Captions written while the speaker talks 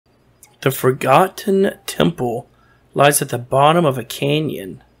The Forgotten Temple lies at the bottom of a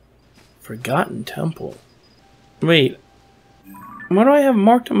canyon. Forgotten Temple. Wait. What do I have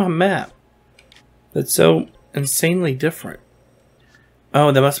marked on my map that's so insanely different?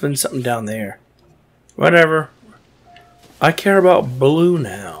 Oh, there must have been something down there. Whatever. I care about blue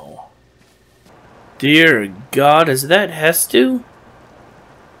now. Dear God, is that Hestu?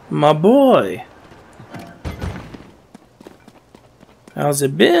 My boy. How's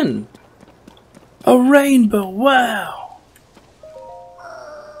it been? A rainbow, wow.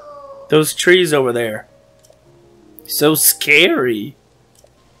 Those trees over there. So scary.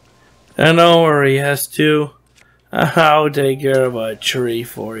 And don't worry, Hestu. I'll take care of a tree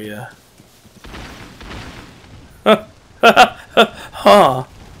for you. Huh.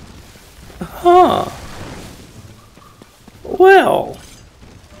 Huh. Well.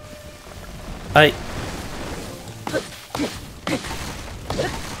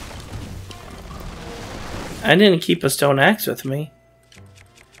 I didn't keep a stone axe with me.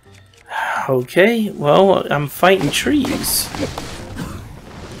 Okay, well, I'm fighting trees.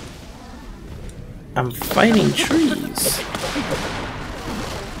 I'm fighting trees.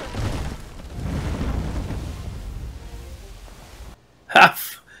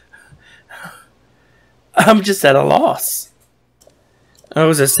 I'm just at a loss. It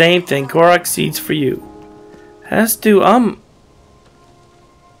was the same thing. Korok seeds for you. Hestu,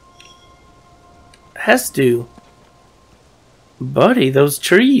 Hestu. Buddy, those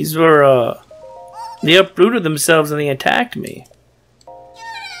trees were, they uprooted themselves and they attacked me.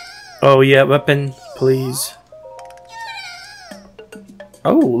 Oh, yeah, weapon, please.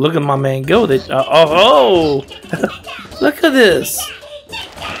 Oh, look at my man go. Oh! Look at this.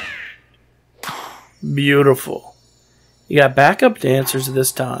 Beautiful. You got backup dancers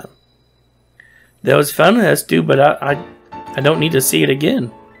this time. That was fun, Hestu, but I don't need to see it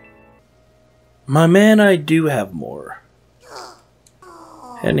again. My man, I do have more.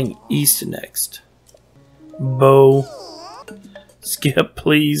 Heading east next. Bow. Skip,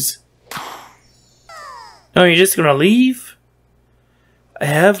 please. Oh, you're just gonna leave? I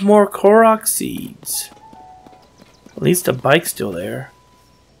have more Korok seeds. At least the bike's still there.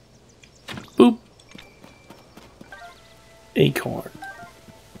 Boop. Acorn.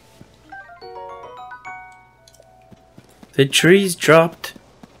 The trees dropped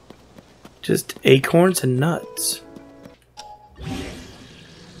just acorns and nuts.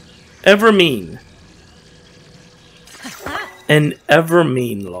 Evermean. An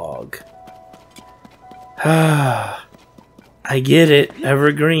Evermean log. Ah, I get it.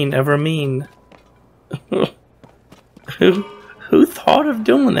 Evergreen, Evermean. Who thought of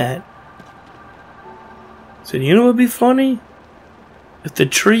doing that? So you know what would be funny? If the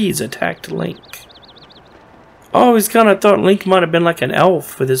trees attacked Link. I always kind of thought Link might have been like an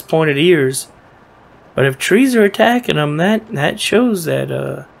elf with his pointed ears. But if trees are attacking him, that shows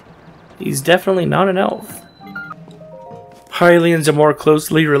that he's definitely not an elf. Hylians are more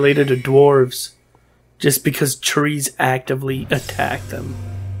closely related to dwarves, just because trees actively attack them.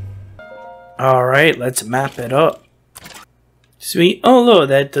 Alright, let's map it up. Sweet. Oh look,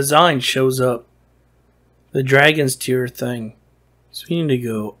 that design shows up. The dragon's tier thing. So we need to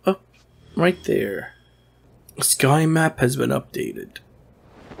go up right there. The sky map has been updated.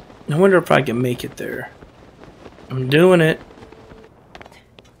 I wonder if I can make it there. I'm doing it.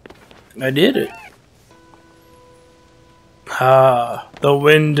 I did it. Ah, the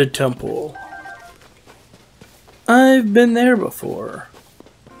Wind Temple. I've been there before.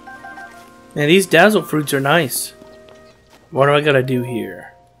 Man, these dazzle fruits are nice. What do I gotta do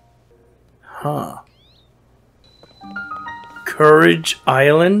here? Huh. Courage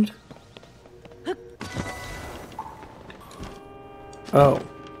Island? Oh.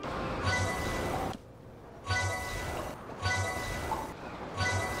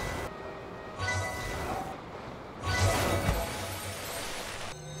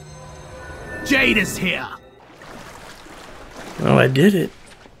 Jade is here. Well, I did it.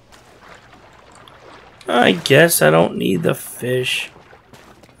 I guess I don't need the fish.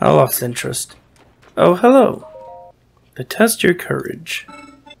 I lost interest. Oh, hello. To test your courage.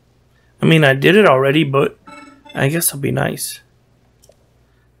 I mean, I did it already, but I guess it'll be nice.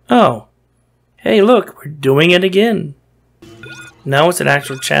 Oh. Hey, look, we're doing it again. Now it's an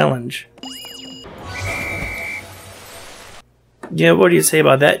actual challenge. Yeah, what do you say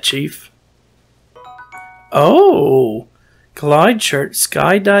about that, Chief? Oh! Glide shirt,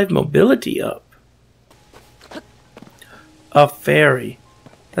 skydive mobility up. A fairy.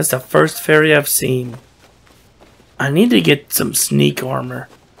 That's the first fairy I've seen. I need to get some sneak armor.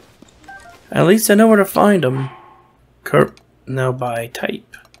 At least I know where to find them. No, by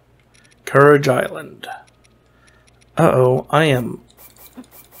type. Courage Island. Uh-oh, I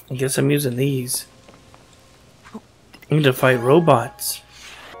guess I'm using these. I need to fight robots.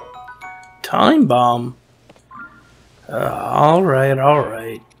 Time bomb? Alright,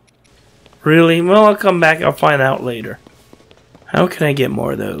 alright. Really? Well, I'll come back. I'll find out later. How can I get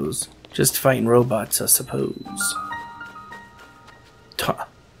more of those? Just fighting robots, I suppose.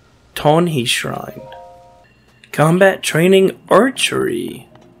 Tonhi Shrine. Combat Training Archery.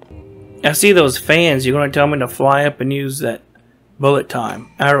 I see those fans. You're going to tell me to fly up and use that bullet time.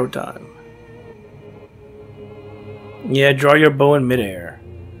 Arrow time. Yeah, draw your bow in midair.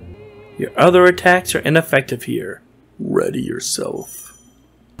 Your other attacks are ineffective here. Ready yourself.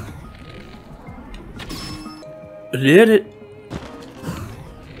 Did it.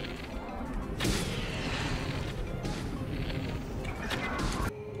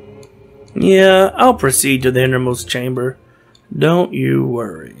 Yeah, I'll proceed to the innermost chamber. Don't you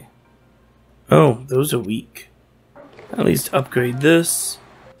worry. Oh, those are weak. At least upgrade this.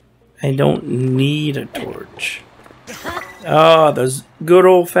 I don't need a torch. Ah, the good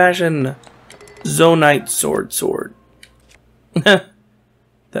old-fashioned Zonite sword. The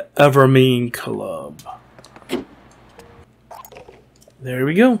Evermean Club. There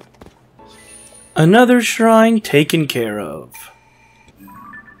we go. Another shrine taken care of.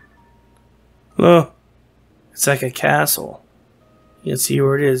 Oh, it's like a castle. You can see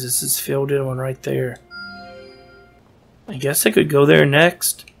where it is. This is filled in one right there. I guess I could go there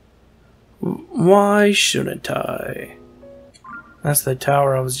next. Why shouldn't I? That's the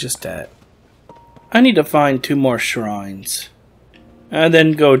tower I was just at. I need to find 2 more shrines. And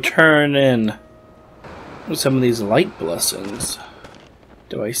then go turn in some of these light blessings.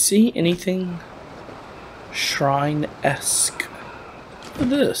 Do I see anything shrine-esque? Look at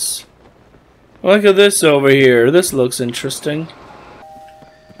this. Look at this over here. This looks interesting.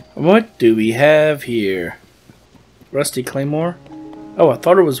 What do we have here? Rusty Claymore? Oh, I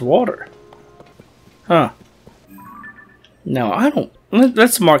thought it was water. Huh. No, I don't.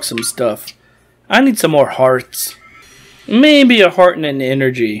 Let's mark some stuff. I need some more hearts. Maybe a heart and an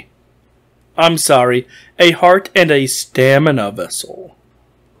energy. I'm sorry. A heart and a stamina vessel.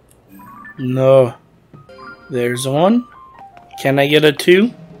 No. There's one. Can I get a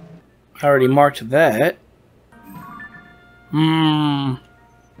 2? I already marked that.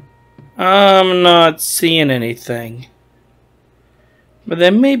 I'm not seeing anything. But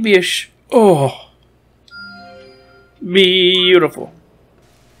there may be a oh. Beautiful.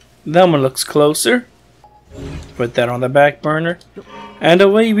 That one looks closer. Put that on the back burner. And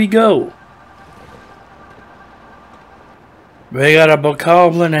away we go. We got a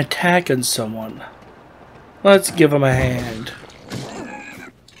bokoblin attacking someone. Let's give him a hand.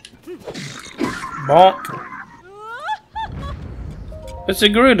 Bonk. It's a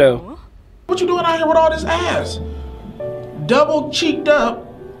Gerudo. What you doing out here with all this ass? Double cheeked up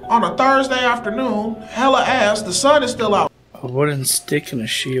on a Thursday afternoon. Hella ass. The sun is still out. A wooden stick and a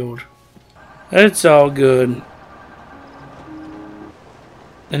shield. It's all good.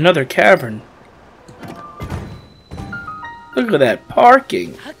 Another cavern. Look at that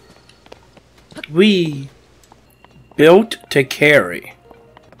parking. We built to carry.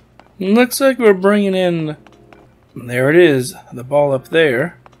 Looks like we're bringing in... There it is. The ball up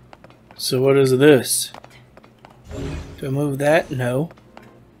there. So what is this? Do I move that? No.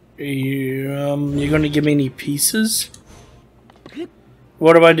 You're gonna give me any pieces?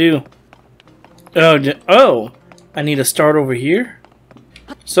 What do I do? Oh! I need to start over here?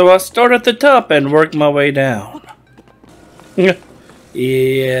 So I'll start at the top and work my way down. Yeah,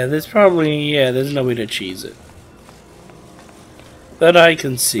 there's probably... Yeah, there's no way to cheese it. That I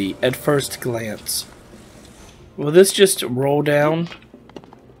can see at first glance. Will this just roll down?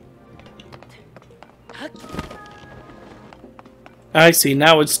 I see,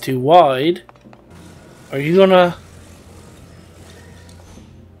 now it's too wide. Are you gonna...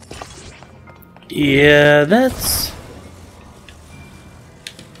 Yeah, that's...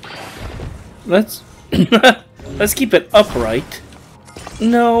 Let's keep it upright.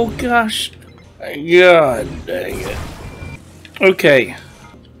 No, gosh. God dang it. Okay.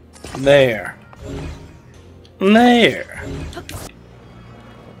 There. There.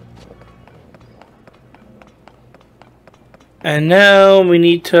 And now we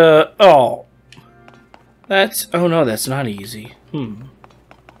need to... Oh. That's... Oh no, that's not easy.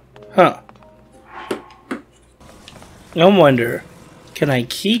 Huh. No wonder. Can I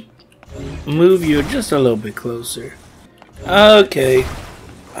move you just a little bit closer? Okay.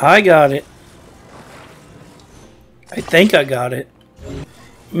 I got it. I think I got it.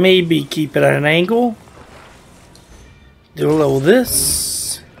 Maybe keep it at an angle. Do a little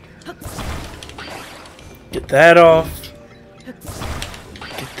this. Get that off.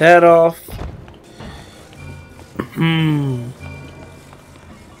 Get that off.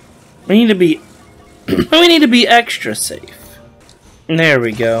 We need to be we need to be extra safe. There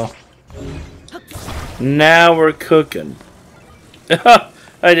we go. Now we're cooking. I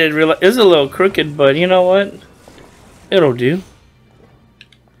didn't realize it's a little crooked, but you know what? It'll do.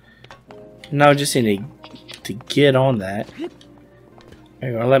 Now just need to get on that.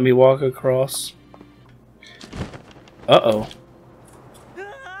 There you go. Let me walk across. Uh-oh.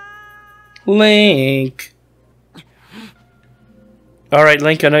 Link. Alright,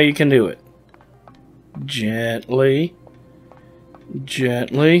 Link, I know you can do it. Gently.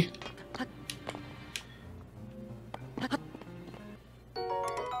 Gently.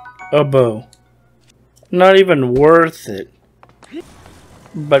 A bow. Not even worth it.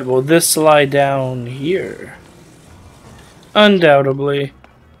 But will this slide down here? Undoubtedly.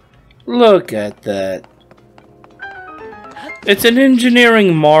 Look at that. It's an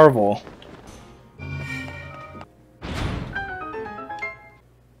engineering marvel.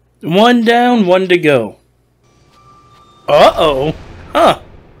 One down, one to go. Uh-oh. Huh.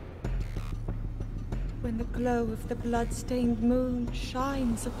 When the glow of the blood-stained moon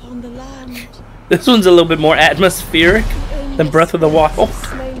shines upon the land. This one's a little bit more atmospheric than Breath of the Wild.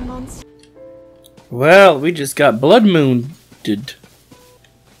 Well, we just got Bloodmoon-ded.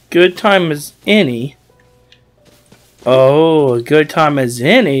 Good time as any. Oh, a good time as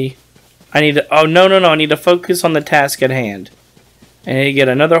any. I need to... Oh, no. I need to focus on the task at hand. I need to get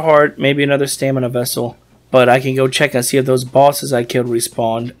another heart, maybe another stamina vessel. But I can go check and see if those bosses I killed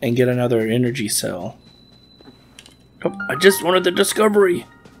respawned and get another energy cell. Oh, I just wanted the discovery.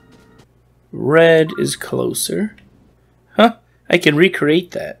 Red is closer. Huh? I can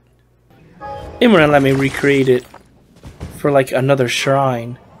recreate that. They wouldn't let me recreate it for like another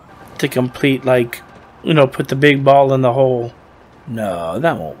shrine to complete, like, you know, put the big ball in the hole. No,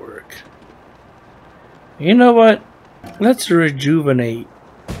 that won't work. You know what? Let's rejuvenate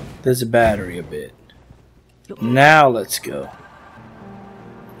this battery a bit. Now let's go.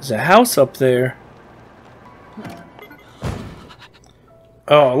 There's a house up there.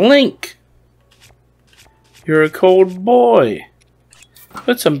 Oh, Link! You're a cold boy.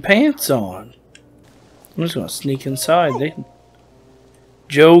 Put some pants on. I'm just gonna sneak inside.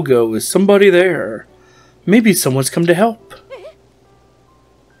 Jogo, is somebody there? Maybe someone's come to help.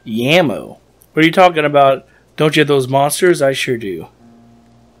 Yammo. What are you talking about? Don't you have those monsters? I sure do.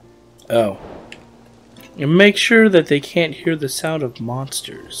 Oh. And make sure that they can't hear the sound of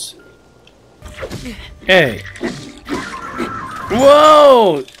monsters. Hey.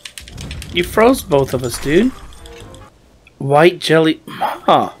 Whoa! You froze both of us, dude. White jelly.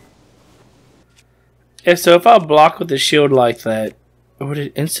 Huh. So if I block with the shield like that, would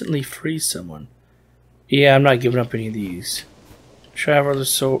it instantly freeze someone? Yeah, I'm not giving up any of these. Traveler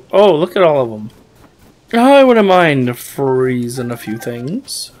soul. Oh, look at all of them. I wouldn't mind freezing a few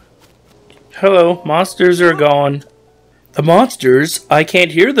things. Hello, monsters are gone. The monsters? I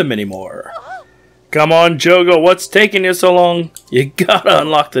can't hear them anymore. Come on, Jogo, what's taking you so long? You gotta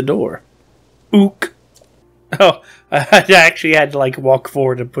unlock the door. Ook. Oh, I actually had to like walk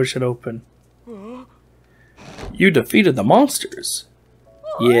forward and push it open. You defeated the monsters.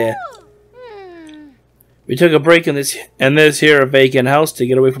 Yeah. We took a break in this here vacant house to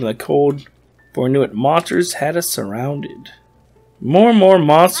get away from the cold, for we knew it monsters had us surrounded. More and more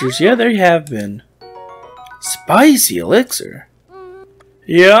monsters. Yeah, there have been. Spicy elixir.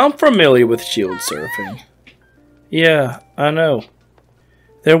 Yeah, I'm familiar with shield surfing. Yeah, I know.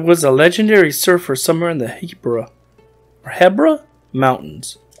 There was a legendary surfer somewhere in the Hebra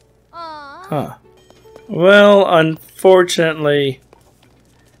Mountains. Huh. Well, unfortunately,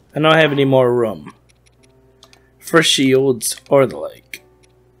 I don't have any more room for shields or the like.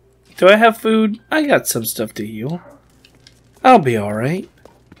 Do I have food? I got some stuff to heal. I'll be alright.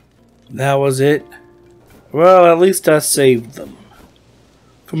 That was it. Well, at least I saved them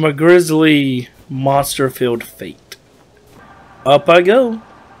from a grisly, monster-filled fate. Up I go.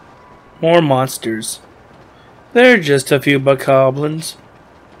 More monsters. They're just a few bokoblins.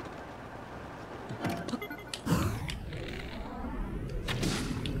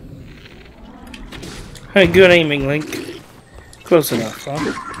 Hey, good aiming, Link. Close enough,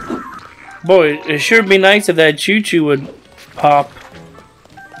 huh? Boy, it sure be nice if that choo-choo would pop.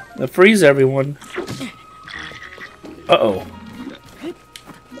 To freeze everyone. Uh-oh.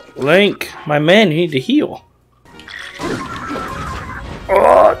 Link, my man, you need to heal.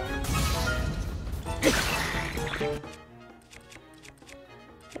 Oh.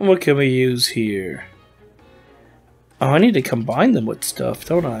 What can we use here? Oh, I need to combine them with stuff,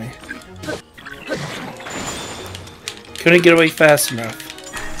 don't I? Couldn't get away fast enough.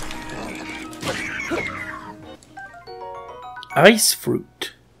 Ice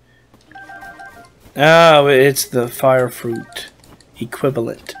fruit. Oh, it's the fire fruit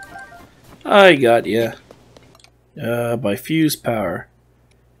equivalent. I got ya. By fuse power.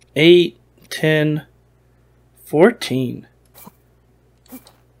 8, 10, 14.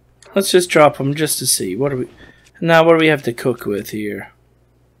 Let's just drop them just to see. What do we have to cook with here?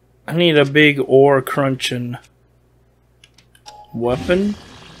 I need a big ore crunching weapon.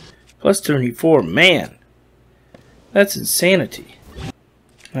 Plus 24. Man, that's insanity.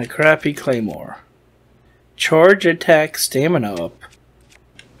 My crappy claymore. Charge attack stamina up.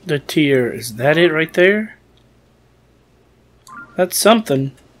 The tier, is that it right there? That's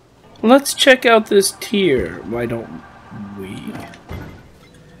something. Let's check out this tier. Why don't we?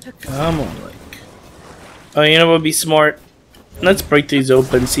 Come on, Link. Oh, you know what would be smart? Let's break these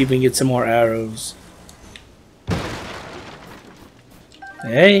open, see if we can get some more arrows.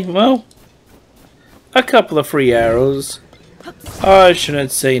 Hey, well, a couple of free arrows. I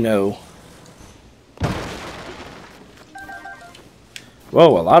shouldn't say no.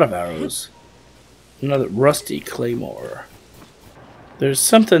 Whoa, a lot of arrows. Another rusty claymore. There's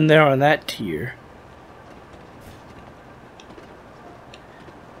something there on that tier.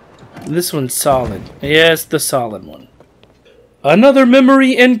 This one's solid. Yes, the solid one. Another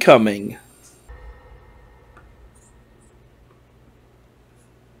memory incoming.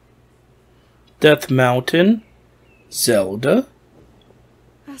 Death Mountain. Zelda.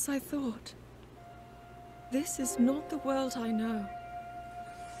 As I thought. This is not the world I know.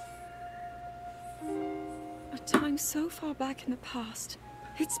 A time so far back in the past,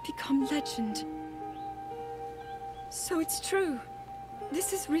 it's become legend. So it's true.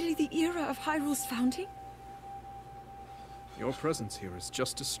 This is really the era of Hyrule's founding? Your presence here is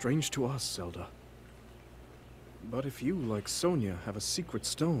just as strange to us, Zelda. But if you, like Sonia, have a secret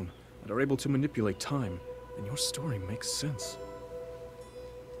stone and are able to manipulate time, then your story makes sense.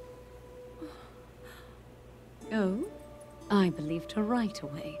 Oh? I believed her right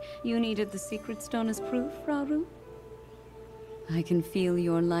away. You needed the secret stone as proof, Rauru? I can feel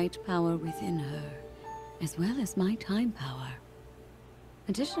your light power within her, as well as my time power.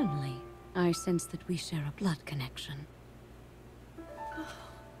 Additionally, I sense that we share a blood connection.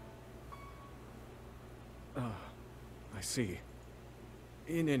 I see.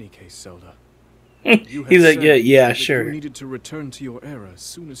 In any case, Zelda, He's like, yeah, sure. You needed to return to your era as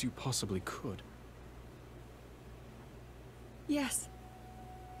soon as you possibly could. Yes.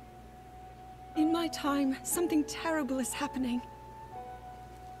 In my time, something terrible is happening.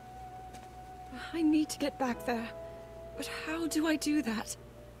 I need to get back there. But how do I do that?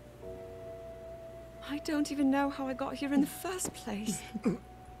 I don't even know how I got here in the first place.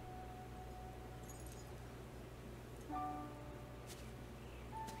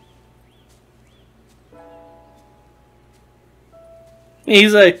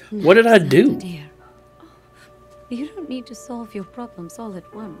 He's like, what did I do? Dear. You don't need to solve your problems all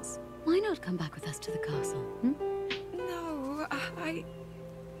at once. Why not come back with us to the castle? No,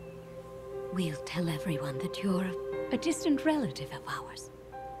 We'll tell everyone that you're a distant relative of ours.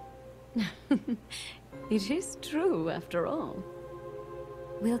 It is true, after all.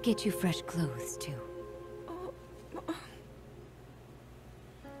 We'll get you fresh clothes, too.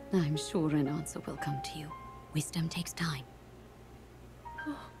 I'm sure an answer will come to you. Wisdom takes time.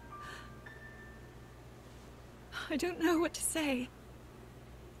 I don't know what to say.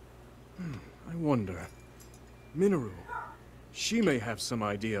 I wonder. Minoru. She may have some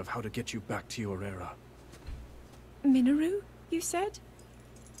idea of how to get you back to your era. Minoru, you said?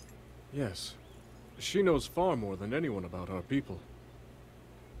 Yes. She knows far more than anyone about our people.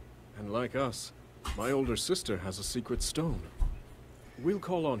 And like us, my older sister has a secret stone. We'll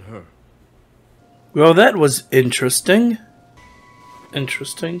call on her. Well, that was interesting.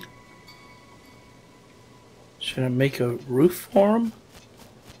 Interesting. Should I make a roof for him?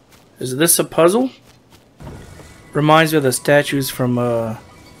 Is this a puzzle? Reminds me of the statues from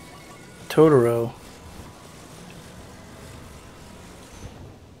Totoro.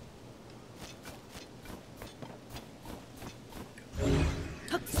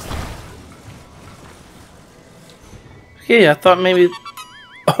 Okay, I thought maybe...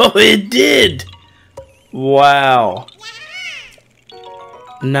 Oh, it did! Wow.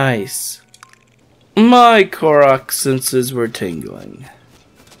 Nice. My Korok senses were tingling.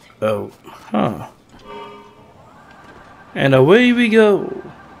 Oh, huh. And away we go.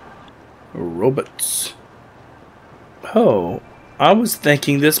 Robots. Oh, I was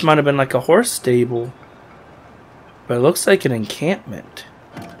thinking this might have been like a horse stable. But it looks like an encampment.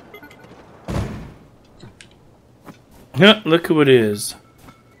 Look who it is.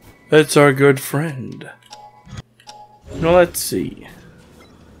 It's our good friend. Now let's see.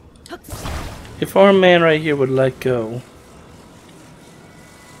 If our man right here would let go.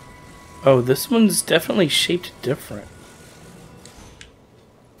 Oh, this one's definitely shaped different.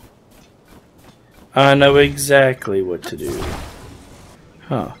 I know exactly what to do.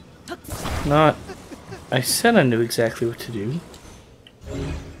 Huh. Not... I said I knew exactly what to do.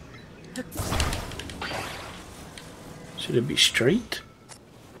 Should it be straight?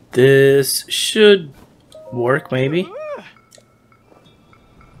 This should work, maybe.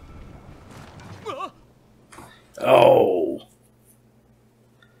 Oh.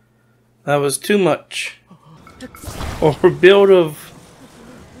 That was too much. Or build of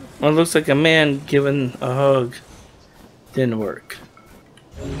what looks like a man giving a hug. Didn't work.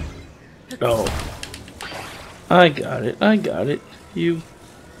 Oh. I got it. I got it.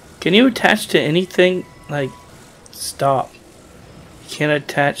 Can you attach to anything? Like, stop. You can't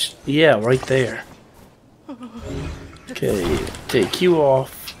attach. Yeah, right there. Okay, take you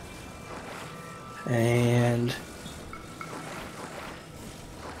off. And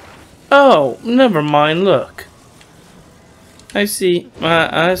oh, never mind, look. I see.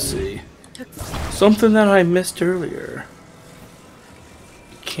 I see. Something that I missed earlier.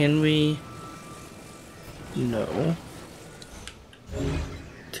 Can we... No.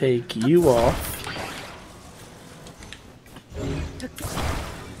 Take you off.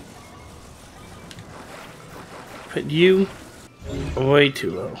 Put you way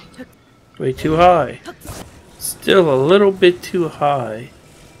too low. Way too high. Still a little bit too high.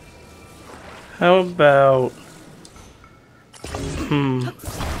 How about...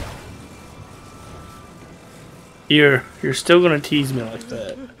 You're still gonna tease me like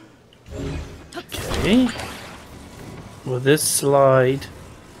that. Okay. Will this slide?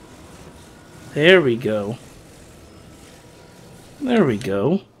 There we go. There we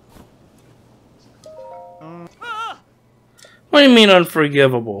go. What do you mean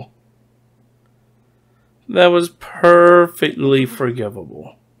unforgivable? That was perfectly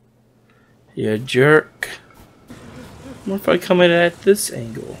forgivable. You jerk. What if I come in at this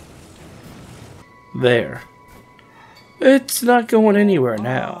angle? There. It's not going anywhere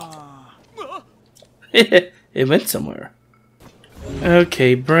now. It went somewhere.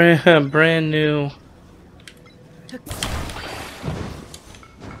 Okay, brand new.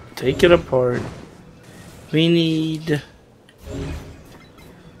 Take it apart. We need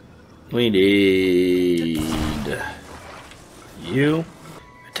you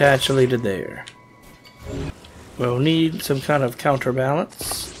attach a lead to there. We'll need some kind of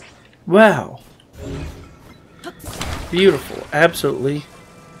counterbalance. Wow. Beautiful. Absolutely.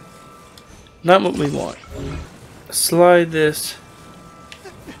 Not what we want. Slide this.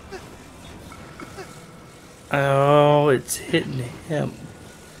 Oh, it's hitting him.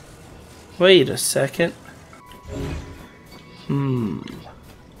 Wait a second.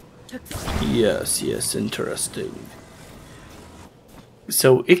 Yes, interesting.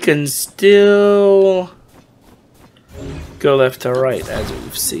 So it can still go left to right, as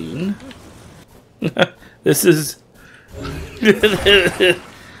we've seen. This is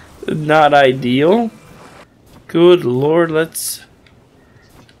not ideal. Good lord, let's...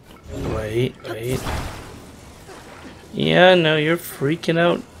 Wait. Yeah, no, you're freaking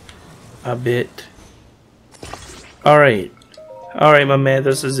out a bit. Alright, my man,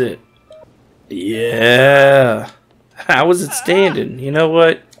 this is it. Yeah. How was it standing? You know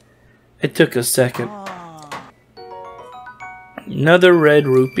what? It took a second. Another red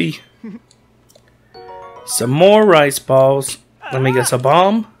rupee. Some more rice balls. Let me guess, a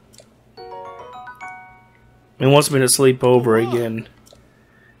bomb? He wants me to sleep over again.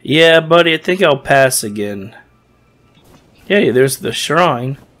 Yeah, buddy, I think I'll pass again. Yeah, there's the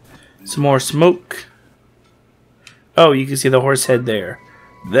shrine. Some more smoke. Oh, you can see the horse head there.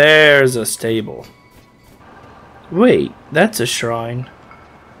 There's a stable. Wait, that's a shrine.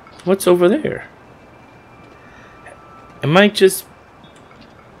 What's over there? It might just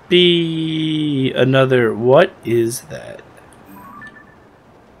be another... What is that?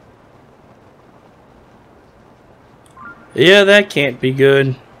 Yeah, that can't be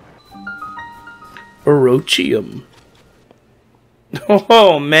good. Orochium.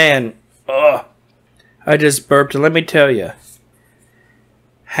 Oh, man. Ugh. I just burped, and let me tell you.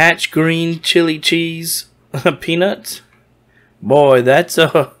 Hatch green chili cheese peanuts. Boy, that's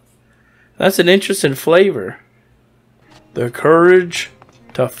an interesting flavor. The courage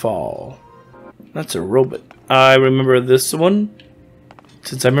to fall. That's a robot. I remember this one.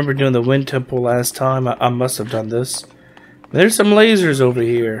 Since I remember doing the wind temple last time, I must have done this. There's some lasers over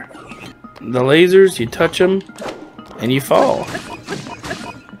here. The lasers, you touch them, and you fall.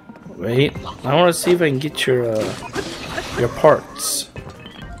 Wait, I want to see if I can get your parts.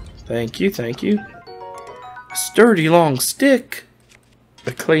 Thank you, thank you. A sturdy long stick.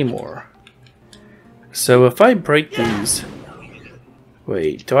 A claymore. So if I break these...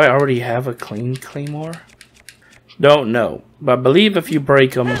 Wait, do I already have a clean claymore? Don't know, but I believe if you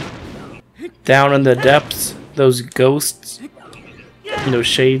break them down in the depths, those ghosts, those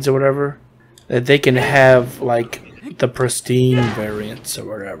shades or whatever, that they can have like the pristine variants or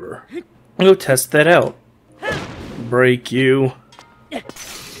whatever. We'll test that out. Break you.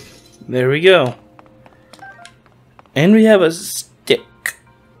 There we go. And we have a stick.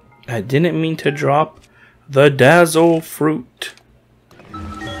 I didn't mean to drop the dazzle fruit.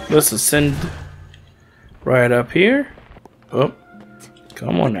 Let's ascend right up here. Oh,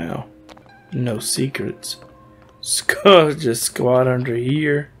 come on now. No secrets. Just squat under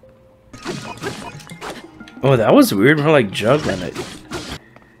here. Oh, that was weird. We're like juggling it.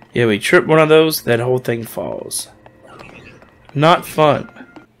 Yeah, we trip one of those, that whole thing falls. Not fun.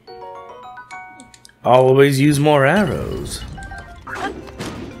 Always use more arrows.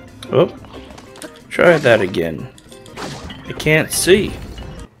 Oh, try that again. I can't see.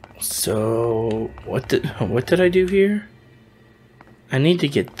 So what did I do here? I need to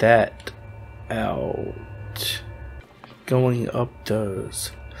get that out. Going up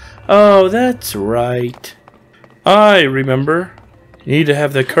does. Oh, that's right. I remember. You need to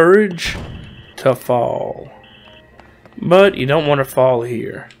have the courage to fall. But you don't want to fall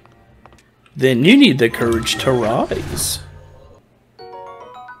here. Then you need the courage to rise.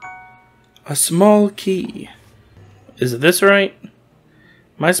 A small key. Is this right?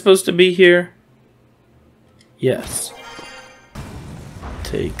 Am I supposed to be here? Yes.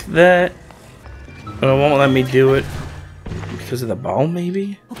 Take that. Oh, it won't let me do it. Because of the ball,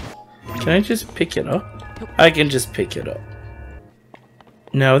 maybe? Can I just pick it up? I can just pick it up.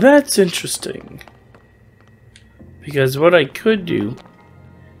 Now that's interesting. Because what I could do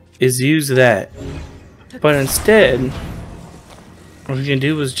is use that. But instead, what we can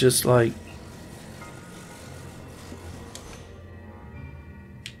do is just like...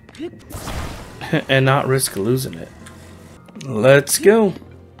 and not risk losing it. Let's go.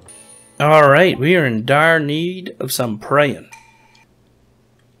 Alright, we are in dire need of some praying.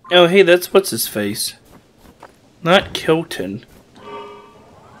 Oh, hey, that's what's his face. Not Kilton.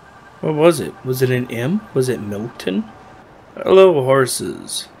 What was it? Was it an M? Was it Milton? Hello,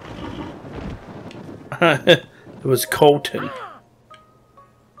 horses. It was Colton.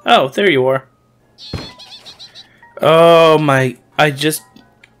 Oh, there you are. Oh my,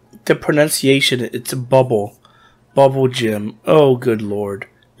 the pronunciation, it's a bubble. Bubble gem. Oh, good lord.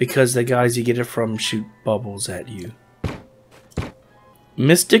 Because the guys you get it from shoot bubbles at you.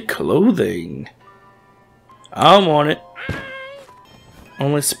 Mystic clothing. I'm on it.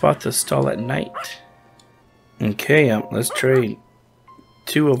 Only spot the stall at night. Okay, let's trade.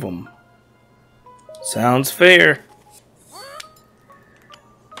 2 of them. Sounds fair.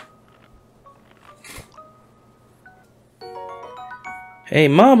 Hey,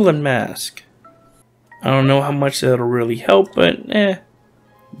 Moblin mask. I don't know how much that'll really help, but eh.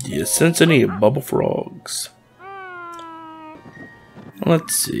 Do you sense any bubble frogs?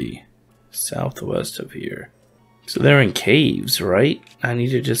 Let's see. Southwest of here. So they're in caves, right? I need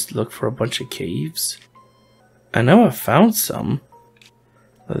to just look for a bunch of caves. I know I found some.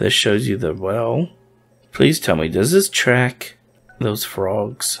 This shows you the well. Please tell me, does this track those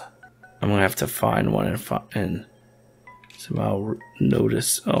frogs? I'm gonna have to find one and somehow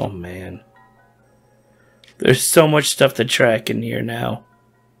notice. Oh man. There's so much stuff to track in here now.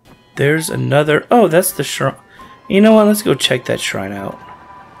 There's another. Oh, that's the shrine. You know what? Let's go check that shrine out.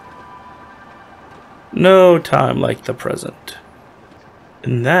 No time like the present.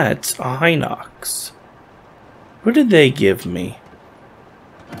 And that's a Hinox. What did they give me?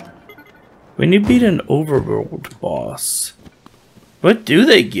 When you beat an overworld boss, what do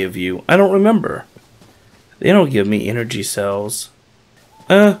they give you? I don't remember. They don't give me energy cells.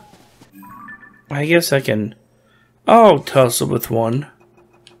 I guess I can... I'll tussle with one.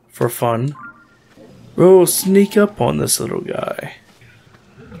 For fun. We'll sneak up on this little guy.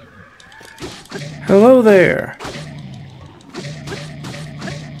 Hello there.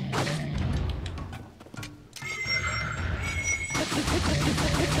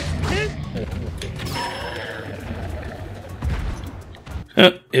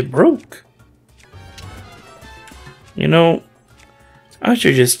 It broke. You know, I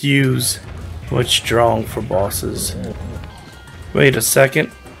should just use what's strong for bosses. Wait a second.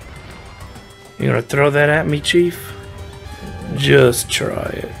 You gonna throw that at me, Chief? Just try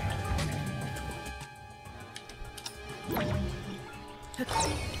it.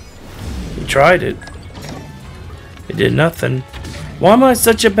 He tried it. It did nothing. Why am I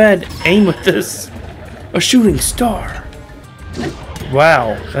such a bad aim with this? A shooting star.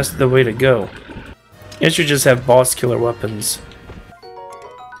 Wow, that's the way to go. I should just have boss killer weapons.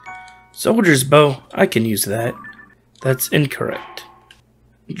 Soldier's bow. I can use that. That's incorrect.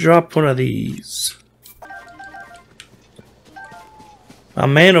 Drop one of these. My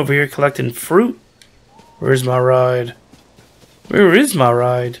man over here collecting fruit. Where's my ride? Where is my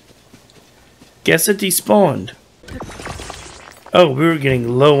ride? Guess it despawned. Oh, we were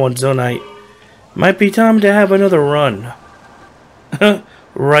getting low on Zonite. Might be time to have another run.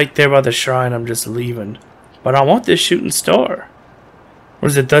 Right there by the shrine, I'm just leaving. But I want this shooting star. Or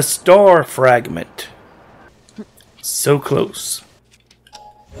is it the star fragment? So close.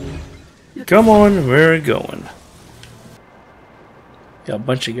 Come on, we're going. Got a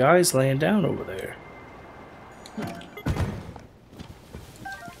bunch of guys laying down over there.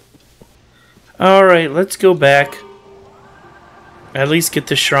 Alright, let's go back. At least get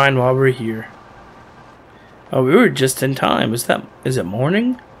the shrine while we're here. Oh, we were just in time. Is it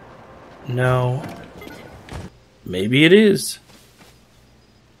morning? No. Maybe it is.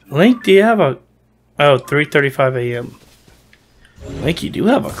 Link, do you have a... Oh, 3:35 a.m. Link, you do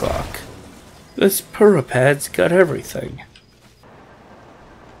have a clock. This Purapad's got everything.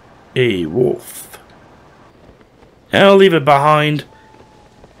 A wolf. I'll leave it behind.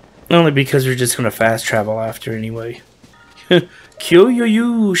 Only because we're just gonna fast travel after anyway.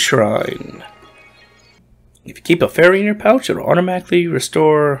 Kyoyu Shrine. If you keep a fairy in your pouch, it'll automatically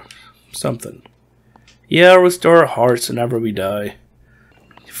restore something. Yeah, restore hearts whenever we die.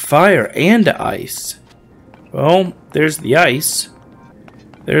 Fire and ice. Well, there's the ice.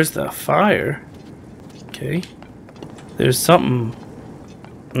 There's the fire. Okay. There's something.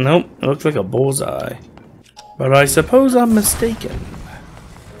 Nope, it looks like a bullseye. But I suppose I'm mistaken.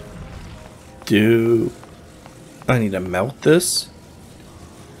 Do I need to melt this?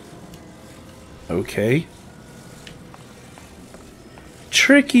 Okay.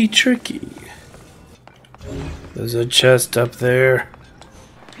 Tricky, tricky. There's a chest up there.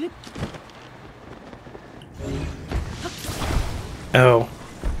 Oh.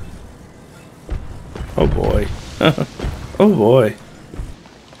 Oh boy. Oh boy.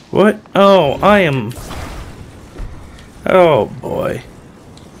 What? Oh, I am... Oh boy.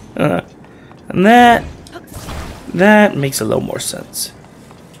 And that makes a little more sense.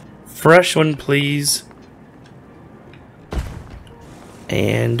 Fresh one, please.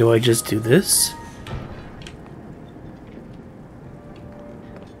 And do I just do this?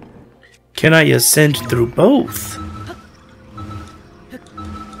 Can I ascend through both?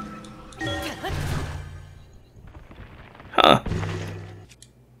 Huh.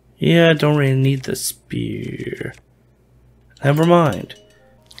 Yeah, I don't really need the spear. Never mind.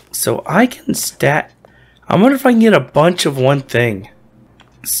 So I can stack... I wonder if I can get a bunch of one thing.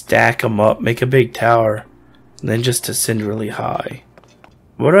 Stack them up, make a big tower, and then just ascend really high.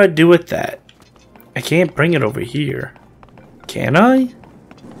 What do I do with that? I can't bring it over here. Can I?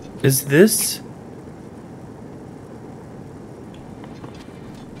 Is this...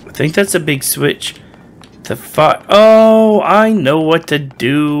 I think that's a big switch. The oh, I know what to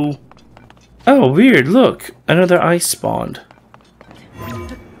do. Oh, weird, look. Another ice spawned.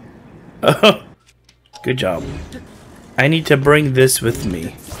 Oh, good job. I need to bring this with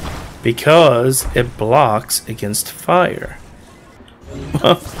me because it blocks against fire.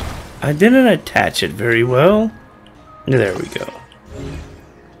 Well, I didn't attach it very well. There we go.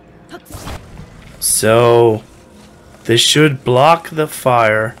 So this should block the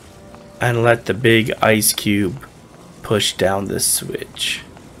fire and let the big ice cube push down this switch.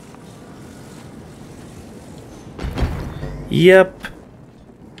 Yep.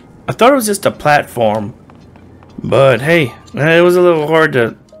 I thought it was just a platform, but hey, it was a little hard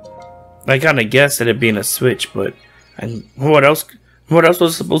to... I kind of guessed at it being a switch, but and what else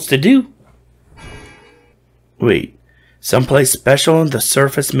was it supposed to do? Wait, someplace special on the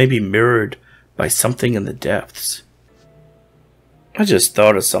surface may be mirrored by something in the depths. I just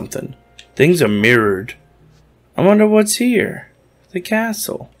thought of something. Things are mirrored. I wonder what's here. The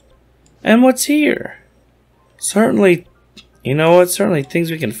castle. And what's here? Certainly, you know what? Certainly things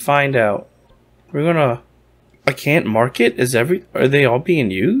we can find out. We're gonna... I can't mark it? Are they all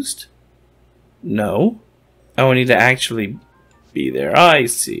being used? No. Oh, I need to actually be there. I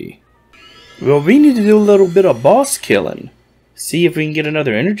see. Well, we need to do a little bit of boss killing. See if we can get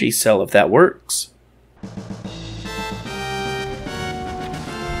another energy cell if that works.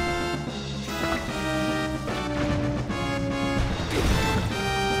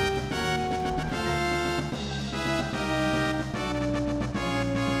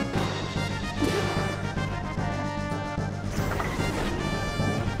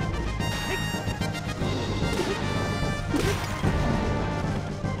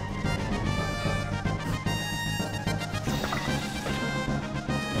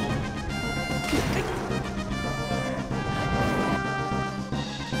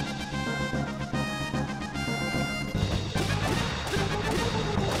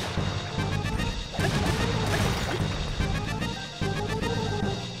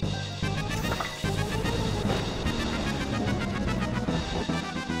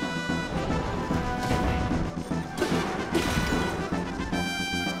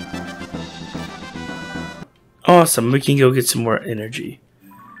 Awesome, we can go get some more energy.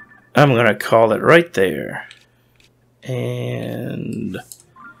 I'm gonna call it right there. And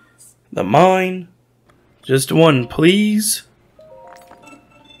the mine. Just one, please.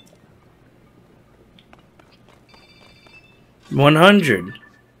 $100.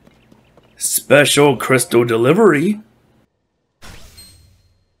 Special crystal delivery.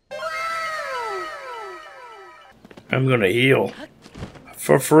 I'm gonna heal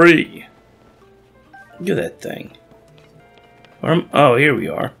for free. Look at that thing. Oh, here we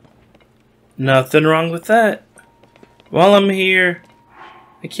are. Nothing wrong with that. While I'm here,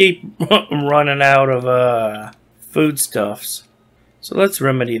 I keep running out of foodstuffs. So let's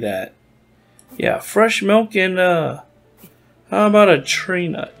remedy that. Yeah, fresh milk and how about a tree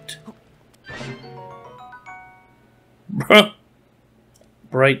nut?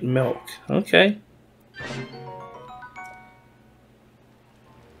 Bright milk. Okay.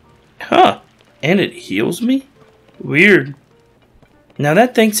 Huh. And it heals me? Weird. Now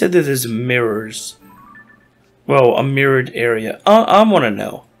that thing said that there's mirrors. Well, a mirrored area. I want to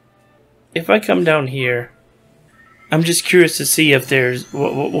know. If I come down here, I'm just curious to see if there's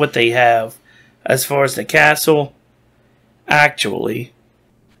what they have as far as the castle. Actually,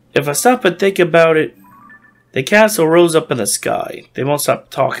 if I stop and think about it, the castle rose up in the sky. They won't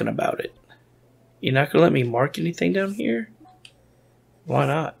stop talking about it. You're not gonna let me mark anything down here? Why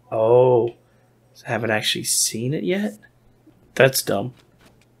not? Oh, I haven't actually seen it yet? That's dumb.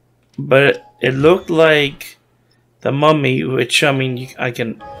 But it looked like the mummy, which I mean, I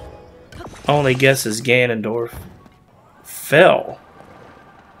can only guess is Ganondorf, fell.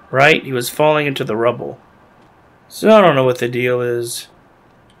 Right? He was falling into the rubble. So I don't know what the deal is.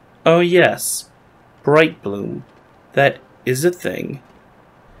 Oh yes, Bright Bloom. That is a thing.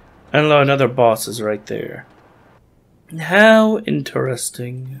 And look, another boss is right there. How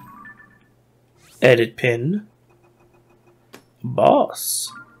interesting. Edit pin.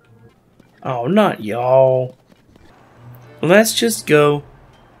 Boss. Oh, not y'all. Let's just go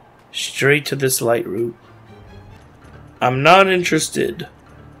straight to this light route. I'm not interested.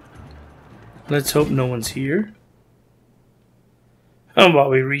 Let's hope no one's here. How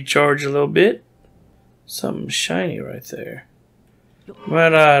about we recharge a little bit? Something shiny right there.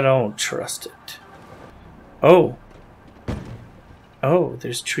 But I don't trust it. Oh. Oh,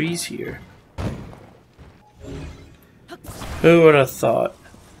 there's trees here. Who would have thought?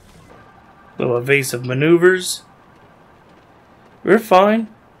 Little evasive maneuvers. We're fine.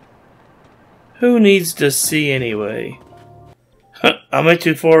 Who needs to see anyway? I went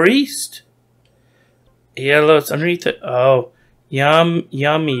too far east. Yeah, look, it's underneath it. Oh,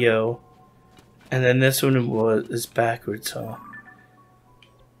 Yamio. And then this one is backwards, huh?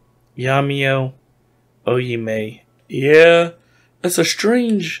 Yamio Oyime. Yeah, that's a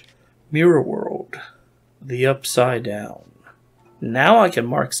strange mirror world. The upside down. Now I can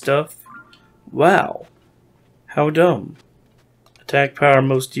mark stuff. Wow. How dumb. Attack power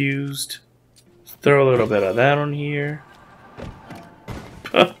most used. Let's throw a little bit of that on here.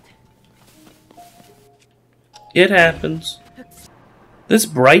 It happens. This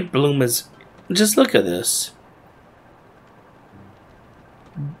Bright Bloom is... Just look at this.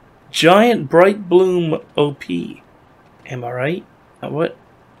 Giant Bright Bloom OP. Am I right? What?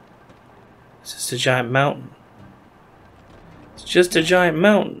 It's just a giant mountain. It's just a giant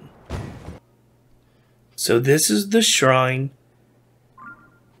mountain. So this is the shrine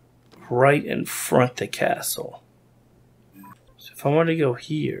right in front of the castle. So if I want to go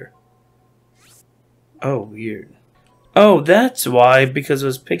here... Oh, weird. Oh, that's why, because I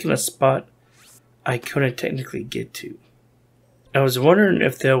was picking a spot I couldn't technically get to. I was wondering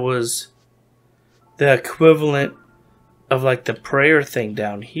if there was the equivalent of like the prayer thing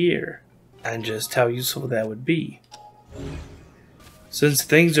down here, and just how useful that would be. Since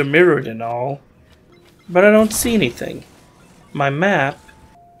things are mirrored and all, but I don't see anything. My map,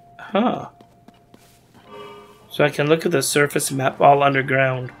 huh. So I can look at the surface map all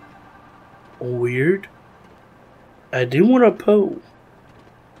underground. Weird. I do want a Poe.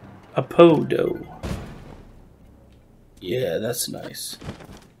 A Poe-Do. Yeah, that's nice.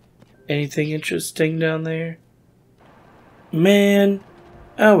 Anything interesting down there? Man.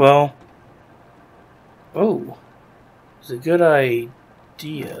 Oh well. Oh. It's a good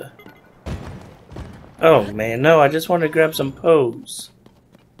idea. Oh man, no, I just want to grab some Poes.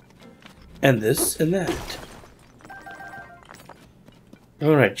 And this and that. I'm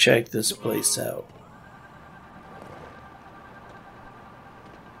gonna check this place out.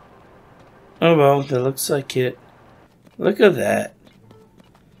 Oh well, that looks like it. Look at that.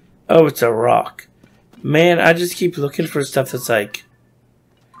 Oh, it's a rock. Man, I just keep looking for stuff that's like...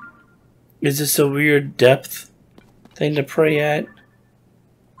 Is this a weird depth thing to pray at.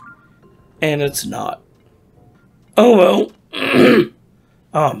 And it's not. Oh well.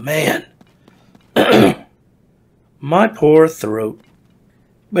 Oh man. My poor throat.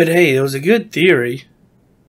 But hey, it was a good theory.